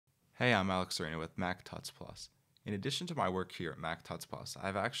Hey, I'm Alex Serena with Mac Tuts Plus. In addition to my work here at Mac Tuts Plus,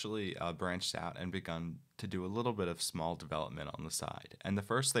 I've actually branched out and begun to do a little bit of small development on the side. And the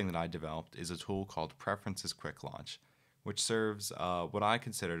first thing that I developed is a tool called Preferences Quick Launch, which serves what I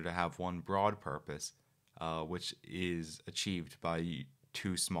consider to have one broad purpose, which is achieved by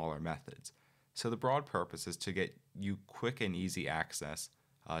two smaller methods. So the broad purpose is to get you quick and easy access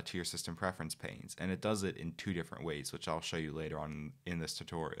to your system preference panes, and it does it in two different ways, which I'll show you later on in this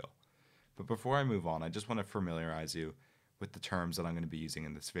tutorial. But before I move on, I just want to familiarize you with the terms that I'm going to be using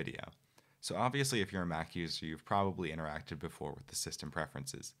in this video. So obviously, if you're a Mac user, you've probably interacted before with the system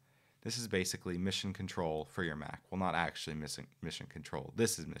preferences. This is basically mission control for your Mac. Well, not actually mission control.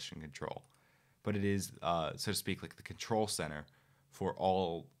 This is mission control. But it is, so to speak, like the control center for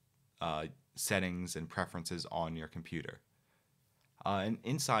all settings and preferences on your computer. And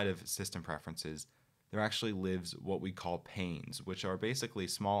inside of system preferences, there actually lives what we call panes, which are basically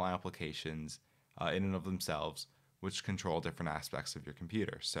small applications in and of themselves which control different aspects of your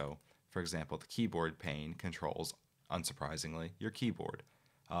computer. So, for example, the keyboard pane controls, unsurprisingly, your keyboard,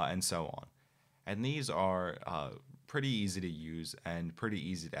 and so on. And these are pretty easy to use and pretty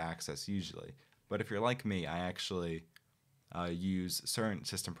easy to access usually. But if you're like me, I actually use certain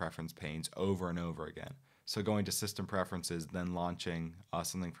system preference panes over and over again. So going to system preferences, then launching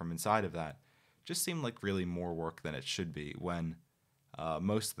something from inside of that, just seemed like really more work than it should be when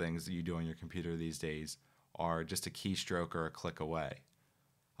most things that you do on your computer these days are just a keystroke or a click away.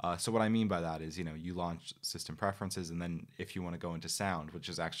 So what I mean by that is, you launch system preferences, and then if you want to go into sound, which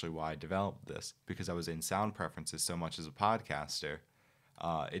is actually why I developed this, because I was in sound preferences so much as a podcaster,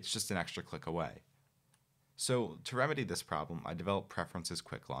 it's just an extra click away. So to remedy this problem, I developed Preferences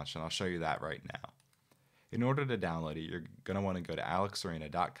Quick Launch, and I'll show you that right now. In order to download it, you're going to want to go to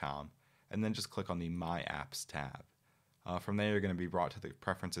alexserena.com and then just click on the My Apps tab. From there, you're going to be brought to the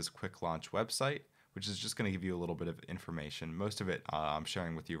Preferences Quick Launch website, which is just going to give you a little bit of information. Most of it I'm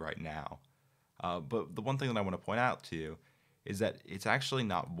sharing with you right now. But the one thing that I want to point out to you is that it's actually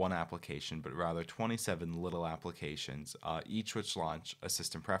not one application, but rather 27 little applications, each which launch a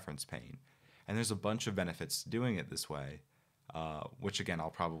system preference pane. And there's a bunch of benefits to doing it this way, which again, I'll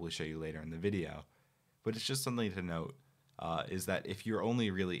probably show you later in the video. But it's just something to note. Is that if you're only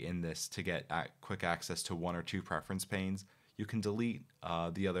really in this to get quick access to one or two preference panes, you can delete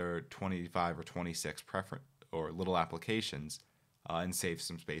the other 25 or 26 little applications and save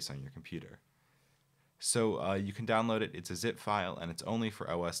some space on your computer. So you can download it. It's a zip file, and it's only for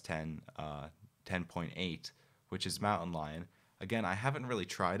OS 10 10.8, which is Mountain Lion. Again, I haven't really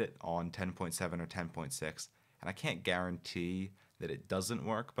tried it on 10.7 or 10.6, and I can't guarantee that it doesn't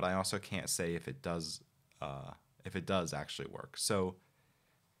work, but I also can't say if it does actually work. So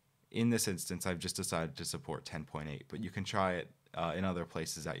in this instance, I've just decided to support 10.8, but you can try it in other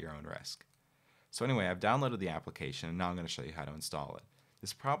places at your own risk. So anyway, I've downloaded the application, and now I'm going to show you how to install it.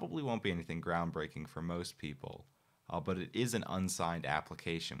 This probably won't be anything groundbreaking for most people, but it is an unsigned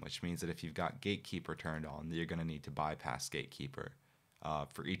application, which means that if you've got Gatekeeper turned on, you're going to need to bypass Gatekeeper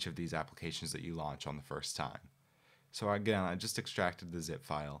for each of these applications that you launch on the first time. So again, I just extracted the zip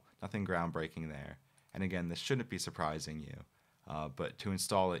file, nothing groundbreaking there. And again, this shouldn't be surprising you, but to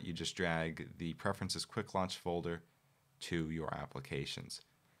install it, you just drag the Preferences Quick Launch folder to your applications.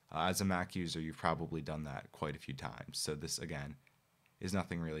 As a Mac user, you've probably done that quite a few times, so this, again, is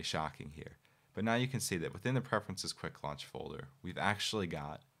nothing really shocking here. But now you can see that within the Preferences Quick Launch folder, we've actually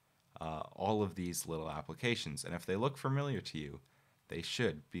got all of these little applications, and if they look familiar to you, they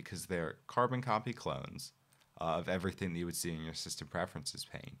should, because they're carbon copy clones of everything that you would see in your System Preferences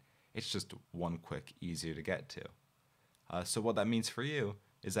pane. It's just one quick, easier to get to. So what that means for you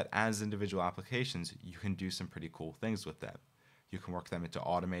is that as individual applications, you can do some pretty cool things with them. You can work them into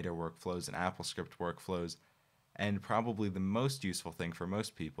Automator workflows and AppleScript workflows, and probably the most useful thing for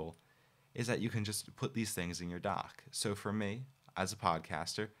most people is that you can just put these things in your dock. So for me, as a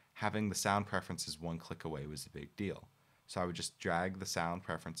podcaster, having the sound preferences one click away was a big deal. So I would just drag the sound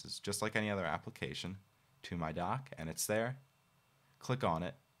preferences, just like any other application, to my dock, and it's there. Click on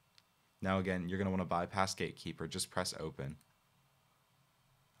it. Now again, you're going to want to bypass Gatekeeper, just press open.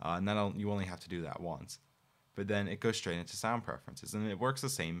 And then you only have to do that once. But then it goes straight into sound preferences, and it works the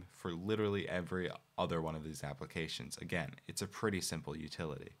same for literally every other one of these applications. Again, it's a pretty simple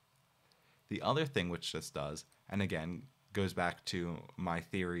utility. The other thing which this does, and again, goes back to my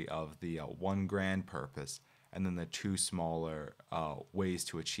theory of the one grand purpose and then the two smaller ways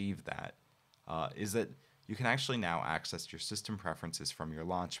to achieve that, is that you can actually now access your system preferences from your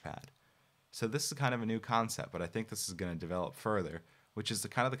Launchpad. So this is kind of a new concept, but I think this is going to develop further, which is the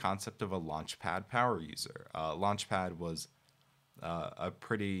concept of a Launchpad power user. Launchpad was a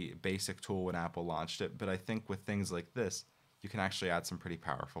pretty basic tool when Apple launched it, but I think with things like this, you can actually add some pretty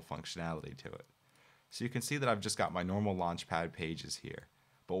powerful functionality to it. So you can see that I've just got my normal Launchpad pages here.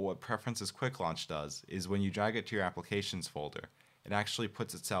 But what Preferences Quick Launch does is when you drag it to your Applications folder, it actually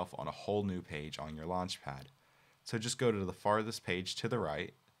puts itself on a whole new page on your Launchpad. So just go to the farthest page to the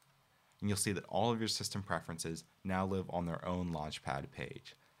right, and you'll see that all of your system preferences now live on their own Launchpad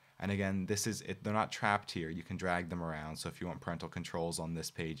page. And again, this is it, they're not trapped here. You can drag them around. So if you want parental controls on this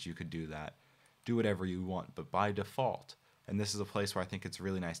page, you could do that. Do whatever you want, but by default, and this is a place where I think it's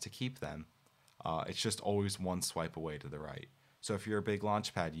really nice to keep them, it's just always one swipe away to the right. So if you're a big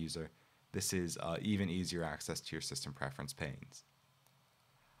Launchpad user, this is even easier access to your system preference panes.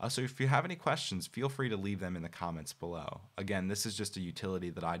 So if you have any questions, feel free to leave them in the comments below. Again, this is just a utility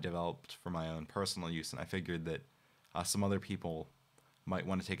that I developed for my own personal use, and I figured that some other people might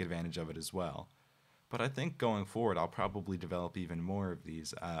want to take advantage of it as well. But I think going forward, I'll probably develop even more of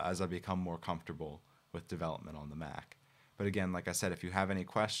these as I become more comfortable with development on the Mac. But again, like I said, if you have any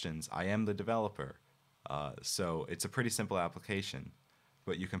questions, I am the developer. So it's a pretty simple application,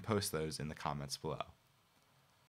 but you can post those in the comments below.